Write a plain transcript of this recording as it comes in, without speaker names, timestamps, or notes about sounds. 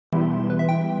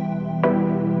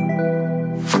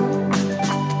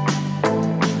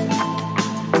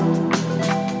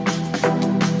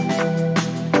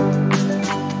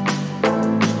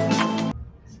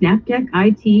Snaptech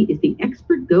IT is the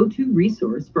expert go-to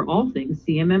resource for all things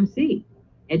CMMC,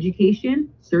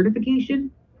 education, certification,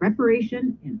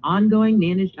 preparation, and ongoing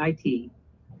managed IT.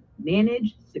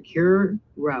 Manage, secure,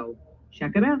 grow.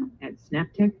 Check it out at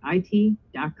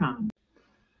snaptechit.com.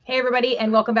 Hey, everybody,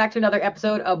 and welcome back to another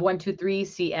episode of 123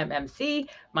 CMMC.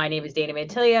 My name is Dana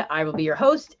Mantilia. I will be your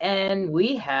host, and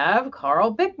we have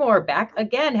Carl Bickmore back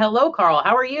again. Hello, Carl.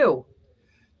 How are you?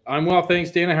 I'm well,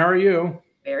 thanks, Dana. How are you?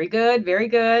 Very good, very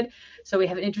good. So we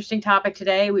have an interesting topic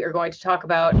today. We are going to talk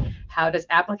about how does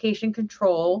application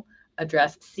control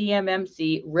address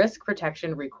CMMC risk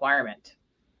protection requirement.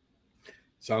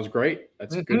 Sounds great.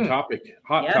 That's a good topic.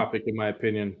 Hot topic, in my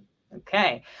opinion.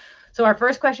 Okay. So our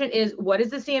first question is, what is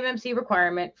the CMMC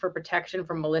requirement for protection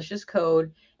from malicious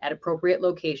code at appropriate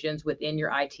locations within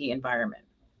your IT environment?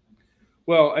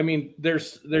 Well, I mean,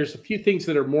 there's a few things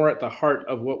that are more at the heart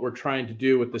of what we're trying to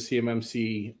do with the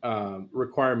CMMC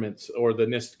requirements or the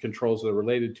NIST controls that are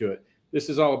related to it. This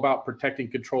is all about protecting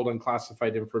controlled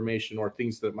unclassified information or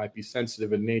things that might be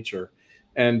sensitive in nature.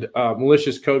 And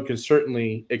malicious code can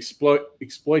certainly exploit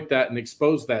that and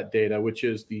expose that data, which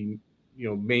is the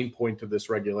main point of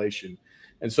this regulation.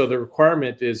 And so the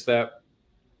requirement is that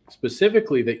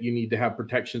specifically that you need to have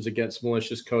protections against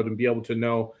malicious code and be able to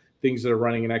know things that are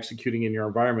running and executing in your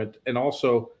environment. And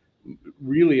also,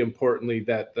 really importantly,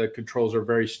 that the controls are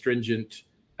very stringent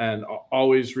and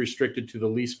always restricted to the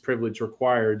least privilege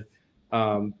required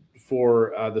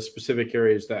for the specific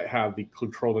areas that have the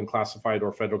controlled and classified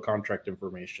or federal contract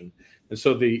information. And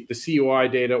so the CUI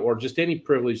data or just any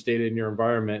privileged data in your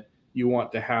environment, you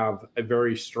want to have a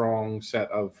very strong set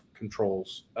of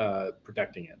controls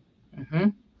protecting it. Mm-hmm.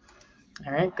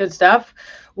 All right, good stuff.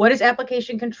 What is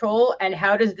application control, and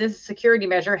how does this security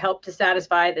measure help to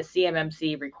satisfy the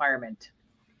CMMC requirement?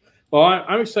 Well,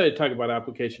 I'm excited to talk about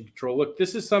application control. Look,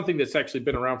 this is something that's actually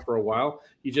been around for a while.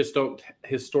 You just don't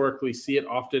historically see it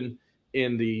often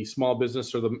in the small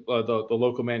business or the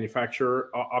local manufacturer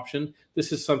option.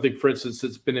 This is something, for instance,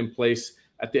 that's been in place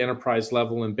at the enterprise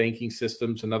level in banking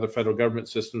systems and other federal government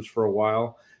systems for a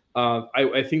while.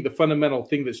 I think the fundamental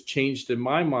thing that's changed in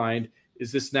my mind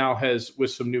is this now has,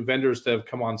 with some new vendors that have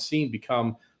come on scene,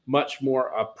 become much more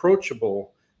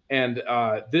approachable. And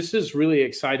this is really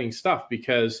exciting stuff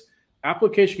because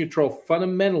application control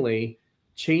fundamentally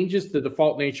changes the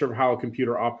default nature of how a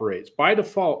computer operates. By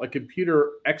default, a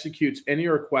computer executes any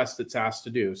request that's asked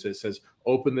to do. So it says,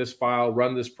 open this file,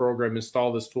 run this program,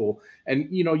 install this tool. And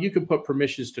you can put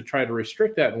permissions to try to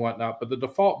restrict that and whatnot, but the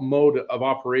default mode of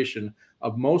operation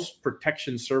of most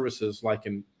protection services like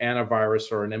an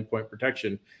antivirus or an endpoint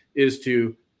protection is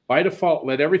to, by default,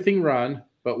 let everything run,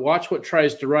 but watch what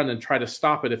tries to run and try to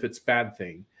stop it if it's a bad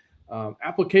thing.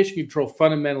 Application control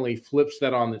fundamentally flips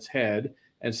that on its head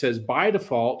and says, by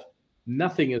default,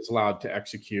 nothing is allowed to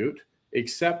execute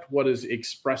except what is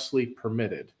expressly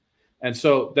permitted. And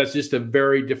so that's just a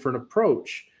very different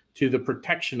approach to the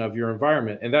protection of your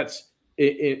environment. And that's,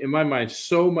 in my mind,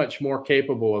 so much more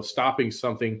capable of stopping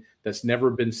something that's never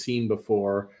been seen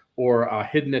before or a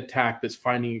hidden attack that's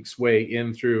finding its way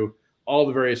in through all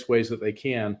the various ways that they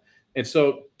can. And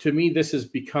so to me, this has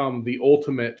become the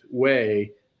ultimate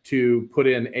way to put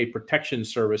in a protection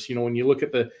service. When you look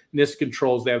at the NIST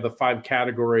controls, they have the 5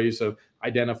 categories of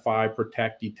identify,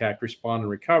 protect, detect, respond, and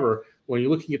recover. When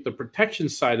you're looking at the protection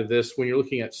side of this, when you're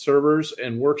looking at servers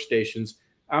and workstations,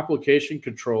 application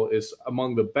control is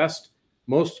among the best,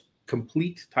 most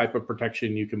complete type of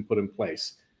protection you can put in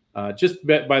place. Just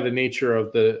by the nature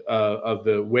of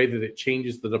the way that it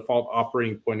changes the default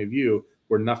operating point of view,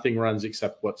 where nothing runs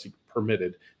except what's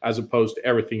permitted, as opposed to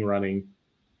everything running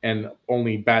and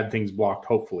only bad things blocked,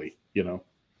 hopefully,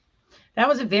 That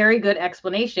was a very good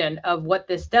explanation of what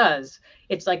this does.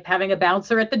 It's like having a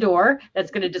bouncer at the door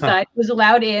that's going to decide who's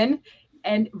allowed in,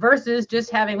 and versus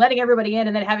just letting everybody in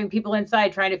and then having people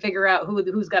inside trying to figure out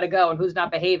who's got to go and who's not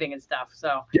behaving and stuff.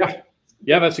 So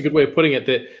yeah, that's a good way of putting it.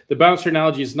 The bouncer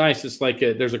analogy is nice. It's like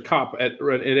there's a cop at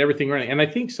everything running, and I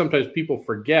think sometimes people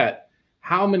forget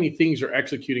how many things are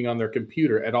executing on their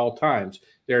computer at all times.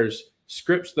 There's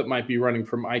scripts that might be running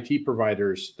from IT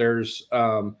providers. There's,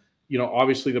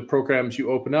 obviously the programs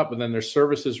you open up, and then there's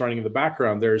services running in the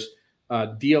background. There's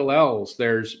DLLs.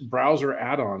 There's browser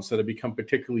add-ons that have become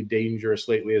particularly dangerous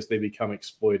lately as they become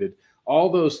exploited. All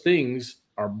those things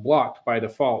are blocked by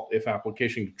default if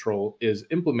application control is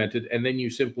implemented, and then you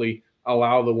simply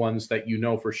allow the ones that you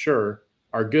know for sure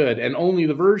are good, and only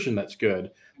the version that's good.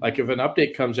 Like if an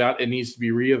update comes out, it needs to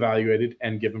be reevaluated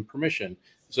and given permission.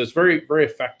 So it's very, very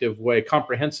effective way,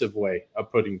 comprehensive way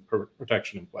of putting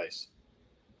protection in place.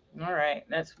 All right.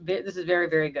 This is very,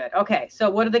 very good. Okay. So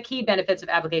what are the key benefits of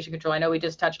application control? I know we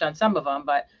just touched on some of them,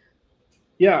 but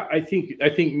Yeah, I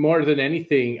think more than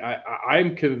anything,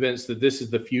 I'm convinced that this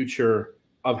is the future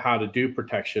of how to do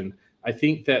protection. I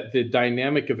think that the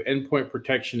dynamic of endpoint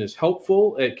protection is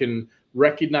helpful. It can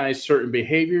recognize certain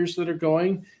behaviors that are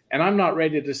going. And I'm not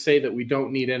ready to say that we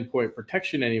don't need endpoint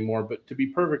protection anymore. But to be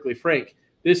perfectly frank,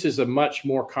 this is a much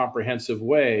more comprehensive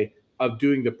way of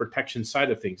doing the protection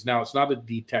side of things. Now, it's not a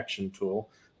detection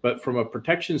tool, but from a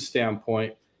protection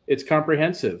standpoint, it's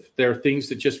comprehensive. There are things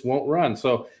that just won't run.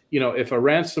 So, if a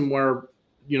ransomware,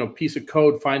 piece of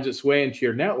code finds its way into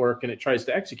your network and it tries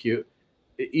to execute,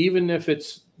 even if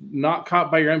it's not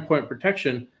caught by your endpoint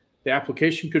protection, the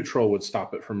application control would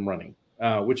stop it from running,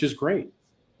 which is great.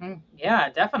 Yeah,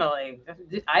 definitely.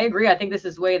 I agree. I think this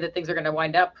is the way that things are going to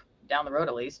wind up down the road,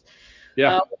 at least.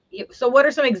 Yeah. So what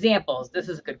are some examples? This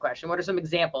is a good question. What are some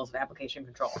examples of application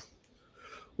control?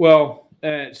 Well,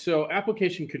 so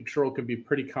application control can be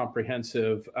pretty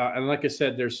comprehensive. And like I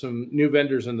said, there's some new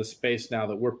vendors in the space now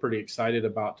that we're pretty excited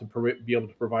about to be able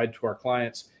to provide to our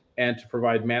clients and to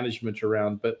provide management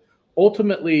around. But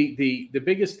ultimately, the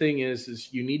biggest thing is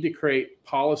you need to create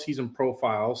policies and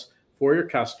profiles for your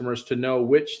customers to know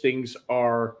which things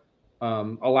are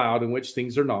allowed and which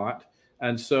things are not.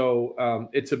 And so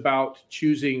it's about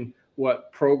choosing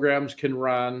what programs can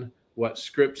run, what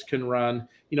scripts can run.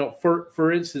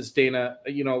 For instance, Dana,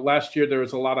 last year there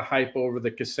was a lot of hype over the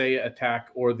Kaseya attack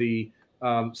or the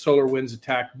SolarWinds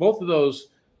attack. Both of those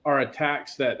are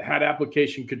attacks that had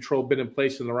application control been in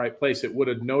place in the right place, it would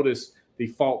have noticed the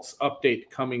false update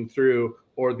coming through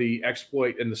or the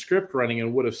exploit in the script running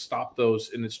and would have stopped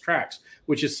those in its tracks,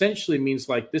 which essentially means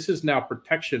like this is now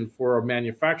protection for a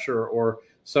manufacturer or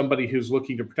somebody who's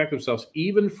looking to protect themselves,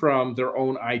 even from their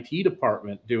own IT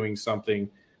department doing something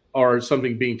or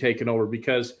something being taken over,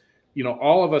 because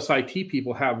all of us IT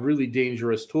people have really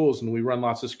dangerous tools and we run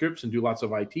lots of scripts and do lots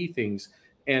of IT things.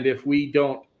 And if we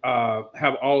don't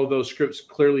have all of those scripts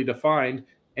clearly defined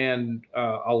and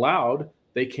allowed,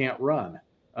 they can't run.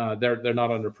 They're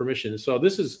not under permission. So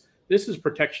this is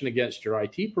protection against your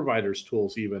IT provider's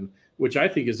tools, even, which I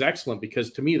think is excellent,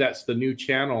 because to me that's the new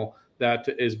channel that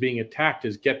is being attacked,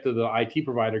 is get to the IT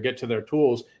provider, get to their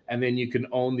tools, and then you can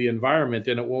own the environment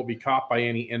and it won't be caught by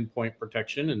any endpoint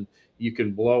protection, and you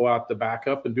can blow out the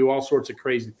backup and do all sorts of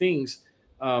crazy things.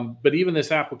 But even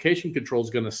this application control is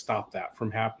going to stop that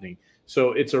from happening.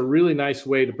 So it's a really nice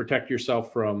way to protect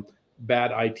yourself from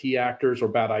bad IT actors or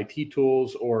bad IT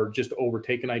tools or just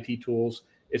overtaken IT tools.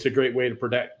 It's a great way to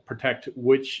protect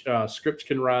which scripts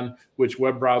can run, which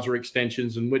web browser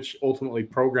extensions, and which ultimately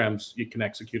programs you can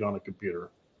execute on a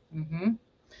computer. Mm-hmm.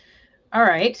 All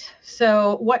right.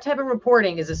 So what type of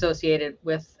reporting is associated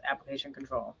with application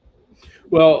control?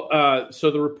 Well, so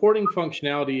the reporting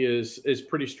functionality is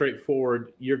pretty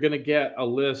straightforward. You're going to get a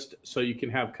list so you can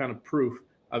have kind of proof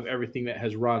of everything that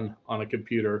has run on a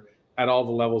computer at all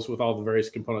the levels with all the various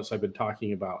components I've been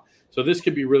talking about. So this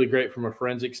could be really great from a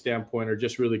forensic standpoint, or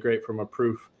just really great from a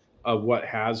proof of what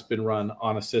has been run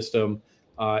on a system.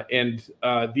 And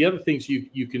the other things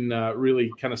you can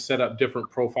really kind of set up different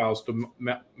profiles to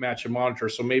match and monitor.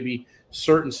 So maybe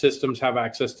certain systems have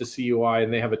access to CUI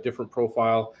and they have a different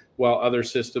profile, while other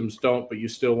systems don't, but you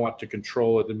still want to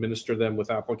control and administer them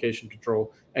with application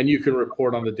control. And you can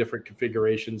report on the different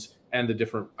configurations and the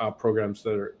different programs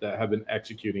that have been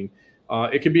executing.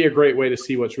 It can be a great way to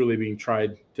see what's really being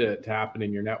tried to happen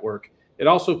in your network. It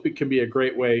also can be a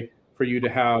great way for you to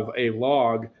have a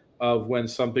log of when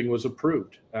something was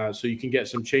approved. So you can get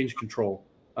some change control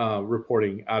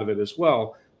reporting out of it as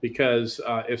well, because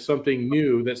if something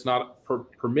new that's not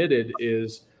permitted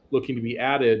is looking to be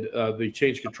added, the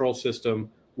change control system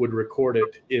would record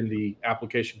it in the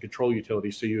application control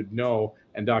utility, so you'd know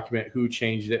and document who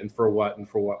changed it and for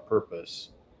what purpose.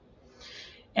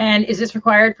 And is this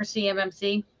required for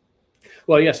CMMC?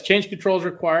 Well, yes, change control is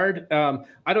required.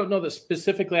 I don't know that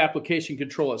specifically application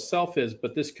control itself is,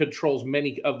 but this controls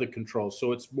many of the controls.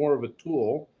 So it's more of a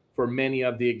tool for many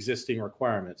of the existing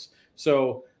requirements.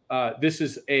 So this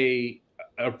is a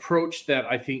approach that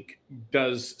I think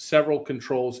does several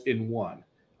controls in one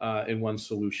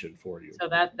solution for you. So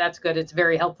that's good. It's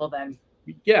very helpful then.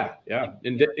 Yeah,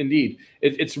 indeed.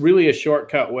 It's really a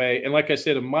shortcut way. And like I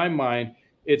said, in my mind,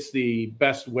 it's the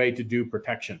best way to do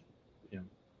protection.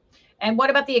 And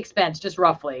what about the expense, just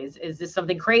roughly? Is this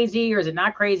something crazy or is it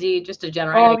not crazy? Just a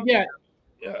general. Oh, yeah.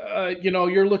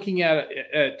 You're looking at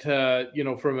it,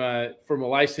 from a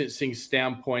licensing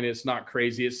standpoint, it's not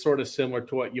crazy. It's sort of similar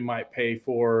to what you might pay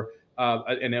for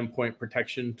an endpoint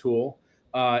protection tool.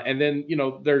 And then,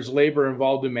 there's labor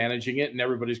involved in managing it, and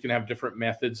everybody's going to have different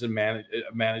methods and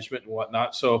management and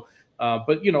whatnot. So,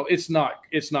 but it's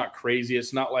not crazy.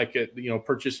 It's not like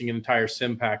purchasing an entire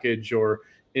SIM package or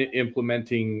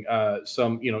implementing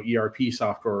some ERP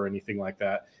software or anything like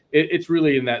that. It's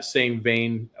really in that same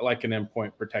vein, like an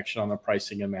endpoint protection on the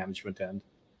pricing and management end.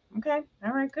 Okay.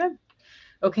 All right, good.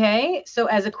 Okay. So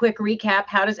as a quick recap,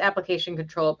 how does application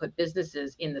control put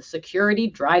businesses in the security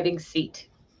driving seat?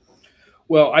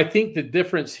 Well, I think the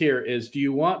difference here is, do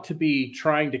you want to be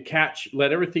trying to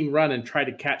let everything run and try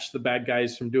to catch the bad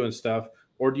guys from doing stuff?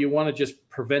 Or do you want to just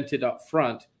prevent it up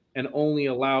front and only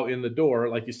allow in the door,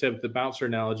 like you said with the bouncer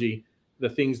analogy, the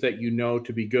things that you know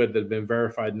to be good that have been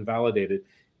verified and validated?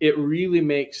 It really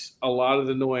makes a lot of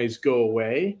the noise go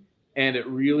away, and it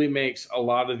really makes a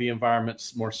lot of the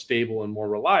environments more stable and more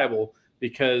reliable,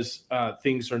 because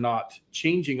things are not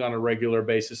changing on a regular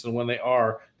basis, and when they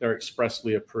are, they're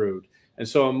expressly approved. And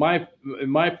so in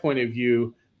my point of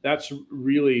view, that's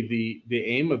really the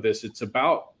aim of this. It's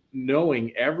about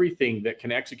knowing everything that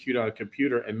can execute on a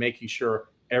computer and making sure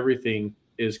everything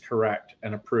is correct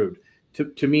and approved.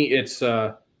 To me, it's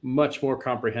much more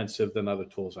comprehensive than other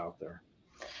tools out there.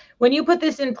 When you put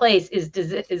this in place, is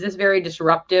this very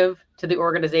disruptive to the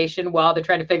organization while they're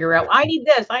trying to figure out, I need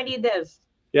this, I need this?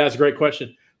 Yeah, it's a great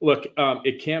question. Look,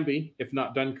 it can be if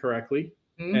not done correctly.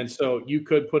 Mm-hmm. And so you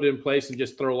could put it in place and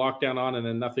just throw lockdown on and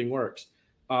then nothing works.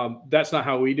 That's not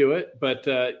how we do it. But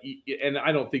and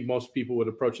I don't think most people would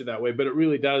approach it that way. But it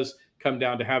really does come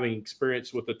down to having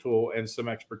experience with the tool and some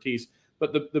expertise.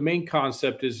 But the main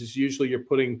concept is usually you're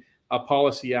putting a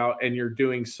policy out and you're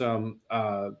doing some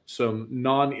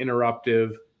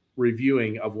non-interruptive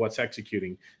reviewing of what's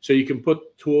executing. So you can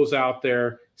put tools out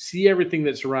there, see everything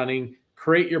that's running,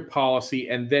 create your policy,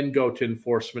 and then go to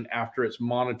enforcement after it's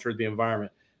monitored the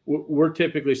environment. We're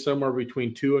typically somewhere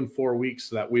between 2 and 4 weeks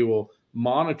that we will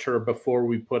monitor before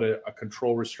we put a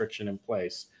control restriction in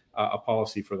place, a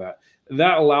policy for that. And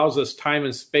that allows us time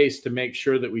and space to make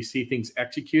sure that we see things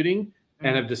executing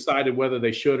and have decided whether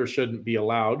they should or shouldn't be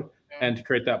allowed, and to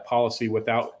create that policy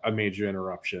without a major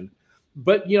interruption.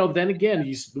 But then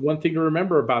again, one thing to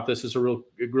remember about this is a real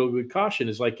good caution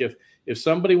is, like, if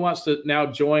somebody wants to now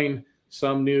join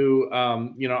some new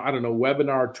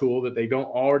webinar tool that they don't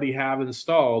already have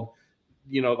installed,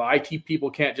 the IT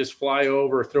people can't just fly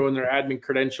over, throw in their admin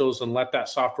credentials and let that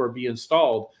software be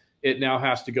installed. It now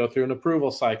has to go through an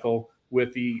approval cycle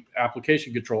with the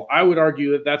application control. I would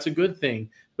argue that that's a good thing,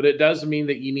 but it does mean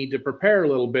that you need to prepare a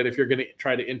little bit if you're going to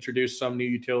try to introduce some new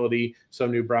utility, some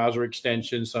new browser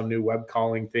extension, some new web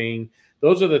calling thing.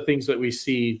 Those are the things that we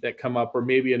see that come up, or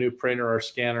maybe a new printer or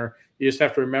scanner. You just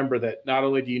have to remember that not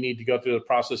only do you need to go through the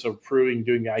process of approving,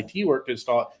 doing the IT work to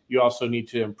install it, you also need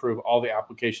to improve all the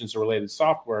applications and related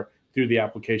software through the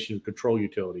application control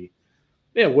utility.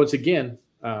 Yeah, once again,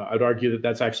 I'd argue that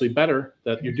that's actually better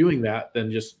that you're doing that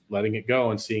than just letting it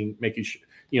go and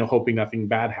hoping nothing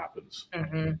bad happens.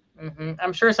 Mm-hmm, mm-hmm.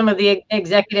 I'm sure some of the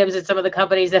executives at some of the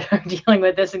companies that are dealing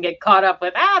with this and get caught up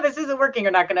with, this isn't working,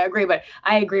 are not going to agree. But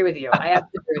I agree with you. I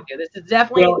have to agree with you. This is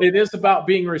definitely. Well, it is about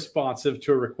being responsive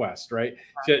to a request, right?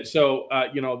 So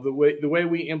the way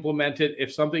we implement it,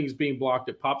 if something is being blocked,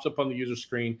 it pops up on the user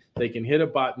screen. They can hit a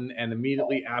button and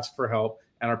immediately ask for help,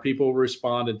 and our people will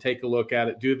respond and take a look at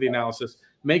it, do the analysis,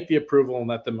 make the approval, and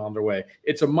let them on their way.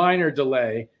 It's a minor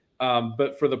delay,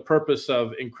 but for the purpose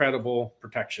of incredible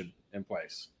protection in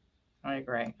place. I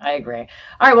agree. All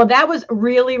right. Well, that was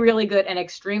really, really good and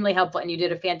extremely helpful. And you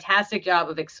did a fantastic job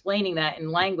of explaining that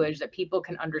in language that people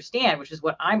can understand, which is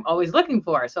what I'm always looking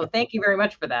for. So thank you very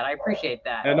much for that. I appreciate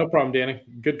that. No problem, Danny.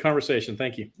 Good conversation.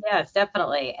 Thank you. Yes,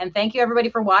 definitely. And thank you, everybody,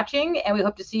 for watching. And we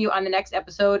hope to see you on the next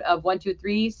episode of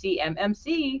 123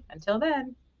 CMMC. Until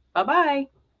then, bye-bye.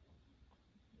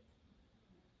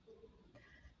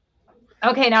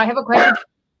 Okay, now I have a question.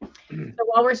 So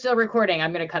while we're still recording,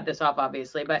 I'm going to cut this off,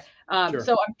 obviously. But Sure.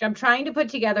 So I'm trying to put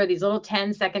together these little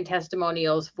 10-second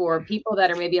testimonials for people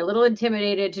that are maybe a little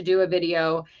intimidated to do a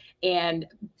video. And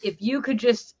if you could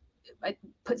just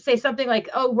say something like,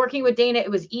 working with Dana, it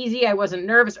was easy, I wasn't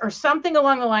nervous, or something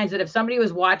along the lines that if somebody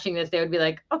was watching this, they would be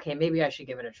like, okay, maybe I should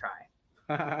give it a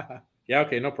try. Yeah,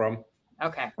 okay, no problem.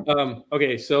 Okay.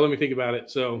 Okay, so let me think about it.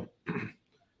 So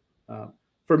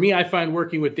for me, I find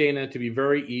working with Dana to be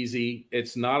very easy.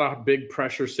 It's not a big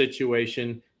pressure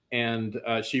situation, and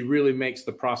she really makes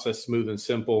the process smooth and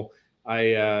simple.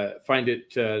 I find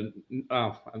it,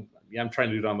 I'm trying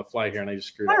to do it on the fly here, and I just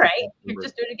screwed up. All right,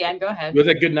 just do it again. Go ahead. Was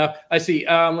that good enough? I see.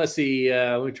 Let's see.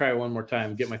 Let me try it one more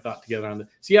time. Get my thought together on this.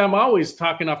 See, I'm always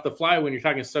talking off the fly when you're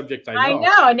talking subject I know. I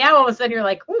know. And now all of a sudden you're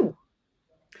like, ooh.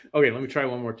 Okay, let me try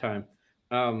one more time.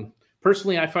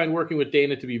 Personally, I find working with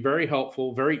Dana to be very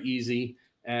helpful, very easy.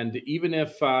 And even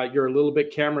if you're a little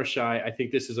bit camera shy, I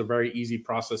think this is a very easy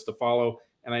process to follow.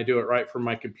 And I do it right from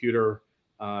my computer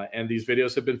And these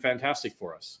videos have been fantastic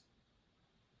for us.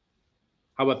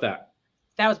 How about that?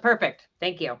 That was perfect.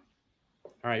 Thank you.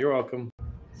 All right, you're welcome.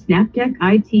 Snaptech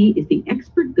IT is the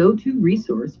expert go-to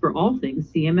resource for all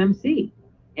things CMMC,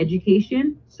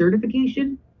 education,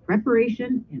 certification,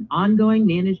 preparation, and ongoing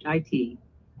managed IT.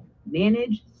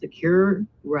 Manage, secure,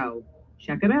 grow.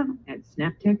 Check it out at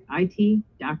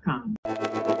snaptechit.com.